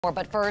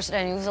But first,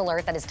 a news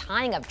alert that is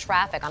tying up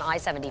traffic on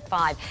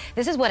I-75.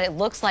 This is what it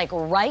looks like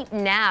right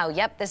now.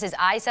 Yep, this is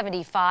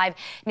I-75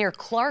 near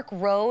Clark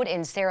Road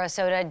in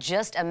Sarasota.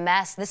 Just a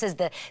mess. This is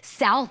the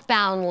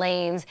southbound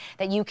lanes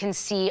that you can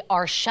see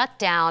are shut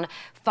down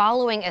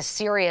following a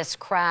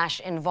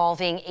crash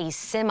involving a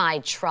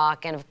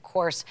semi-truck. And of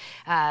course,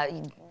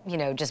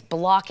 just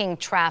blocking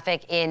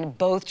traffic in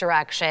both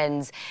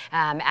directions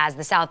as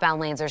the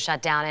southbound lanes are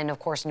shut down, and of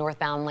course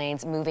northbound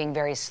lanes moving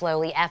very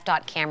slowly.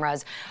 FDOT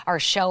cameras are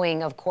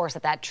showing, of course,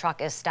 that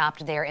truck is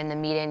stopped there in the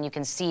median. You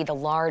can see the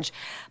large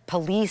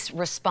police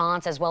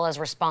response as well as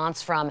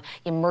response from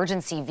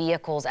emergency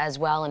vehicles as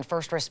well, and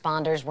first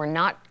responders were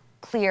not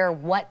clear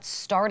what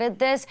started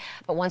this,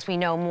 but once we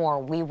know more,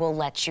 we will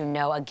let you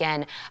know.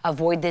 Again,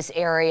 avoid this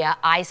area,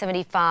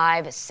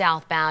 I-75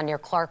 southbound near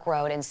Clark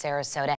Road in Sarasota.